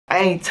I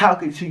ain't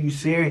talking to you,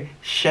 Siri.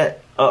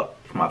 Shut up.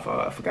 My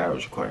fault. I forgot I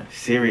was recording.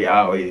 Siri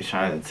always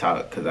trying to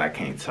talk because I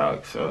can't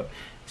talk, so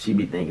she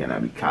be thinking I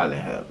be calling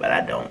her, but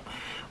I don't.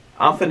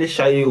 I'm finna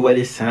show you what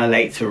it sounds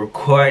like to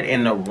record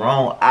in the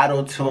wrong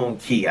auto-tune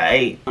key,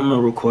 alright? I'm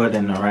gonna record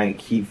in the right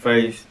key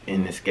first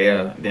in the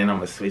scale, then I'm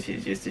gonna switch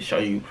it just to show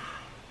you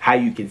how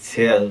you can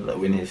tell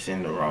when it's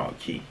in the wrong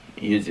key.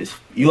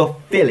 You'll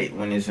feel it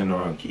when it's in the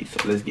wrong key, so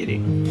let's get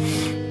it.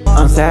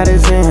 I'm tired of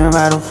sitting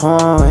by the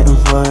phone waiting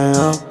for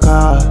your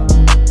call.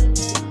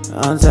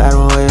 I'm tired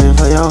of waiting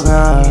for your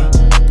call.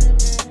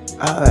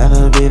 I'd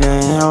rather be there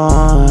in your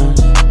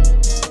arms.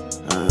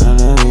 I'd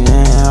rather be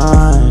there in your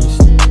arms.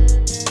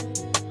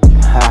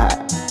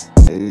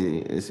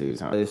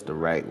 It's the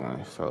right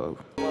one, so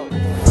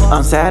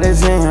I'm tired of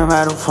sitting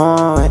by the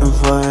phone waiting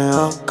for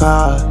your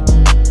call.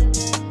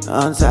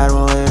 I'm tired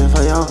of waiting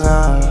for your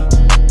call.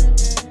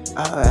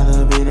 I'd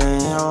rather be there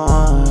in your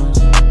arms.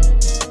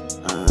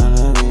 I'd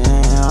rather be there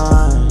in your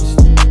arms.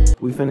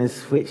 we finna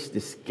switch the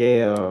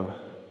scale.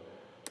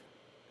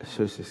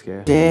 Switch the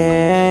scale. Yeah.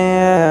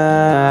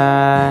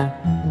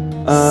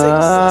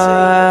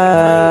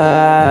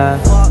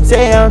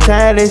 Say I'm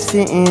tired of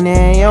sitting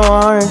in your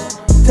arms.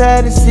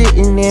 Tired of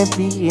sitting there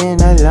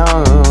being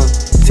alone.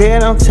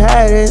 Said I'm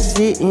tired of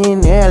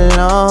sitting there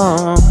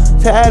alone.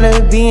 Tired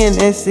of being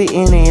there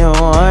sitting in your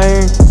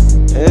arms.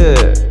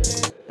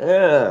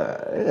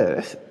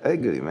 That's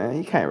ugly, man.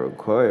 You can't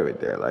record with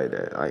that like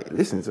that. Like,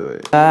 listen to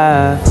it.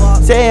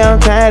 Say I'm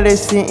tired of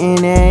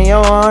sitting in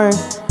your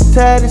arms.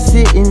 Tired of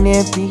sitting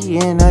there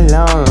being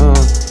alone.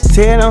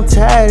 Said I'm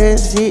tired of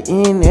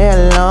sitting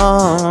there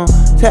alone.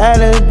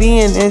 Tired of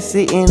being there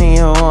sitting in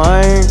your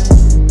arms.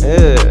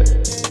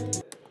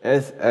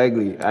 That's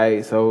ugly.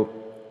 Alright, so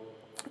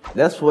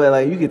that's what,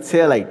 like, you could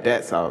tell, like,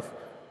 that's off.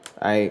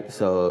 Alright,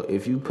 so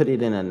if you put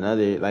it in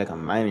another, like, a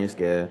minor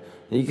scale,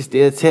 you can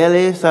still tell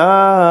it's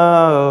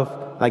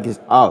off. Like, it's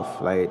off.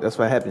 Like, that's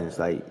what happens.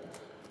 Like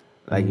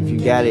if you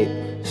got it,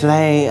 It's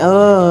like,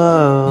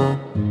 oh,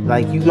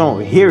 like, you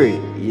don't hear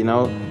it, you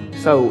know?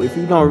 So if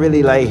you don't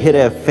really, like, hit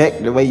the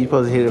effect the way you're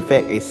supposed to hit the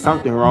effect, it's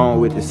something wrong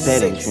with the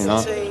settings, you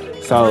know?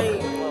 So,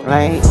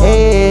 like,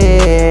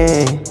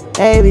 hey,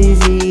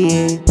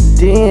 ABC,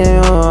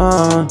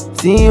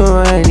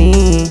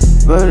 C-O-D,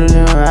 but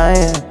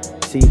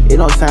see, it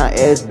don't sound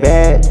as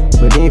bad,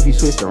 but then if you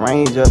switch the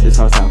range up, it's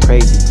gonna sound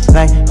crazy.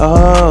 like,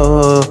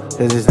 oh,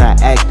 Cause it's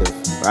not active,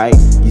 right?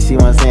 You see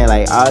what I'm saying?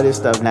 Like, all this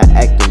stuff not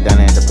active down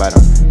at the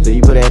bottom. So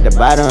you put it at the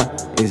bottom,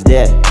 it's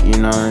that, you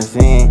know what I'm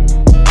saying?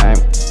 Right?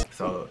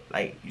 So,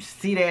 like, you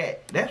see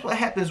that? That's what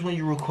happens when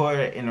you record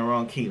it in the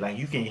wrong key. Like,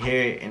 you can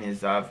hear it and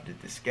it's off,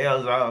 the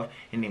scale's off,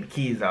 and then the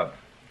key's off.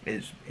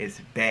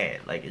 It's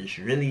bad. Like, it's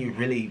really,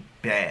 really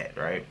bad,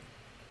 right?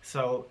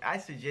 So I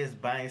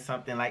suggest buying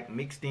something like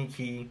Mixed in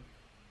Key,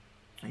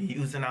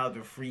 using all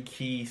the free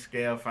key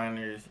scale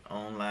finders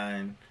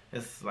online.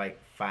 It's like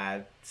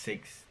 5,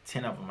 6,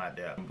 10 of them out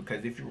there.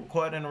 Because if you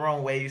record in the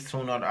wrong ways,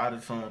 tune or the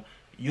auto-tune,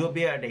 you'll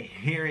be able to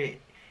hear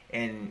it,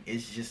 and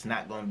it's just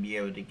not going to be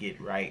able to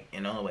get right.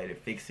 And the only way to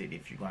fix it,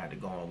 if you're going to have to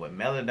go in with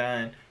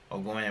Melodyne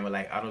or go in with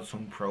like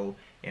Auto-Tune Pro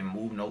and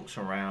move notes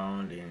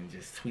around and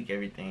just tweak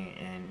everything,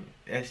 and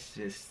that's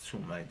just too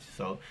much.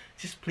 So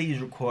just please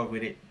record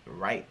with it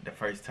right the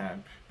first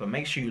time. But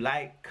make sure you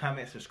like,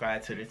 comment,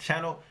 subscribe to the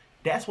channel.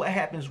 That's what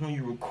happens when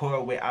you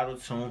record with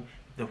Auto-Tune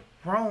the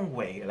wrong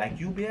way. Like,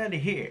 you'll be able to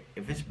hear it.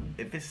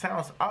 If it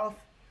sounds off,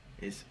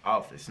 it's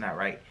off. It's not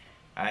right.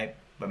 Alright?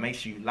 But make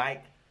sure you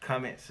like,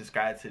 comment,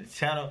 subscribe to the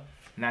channel,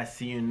 and I'll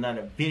see you in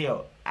another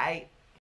video. Alright?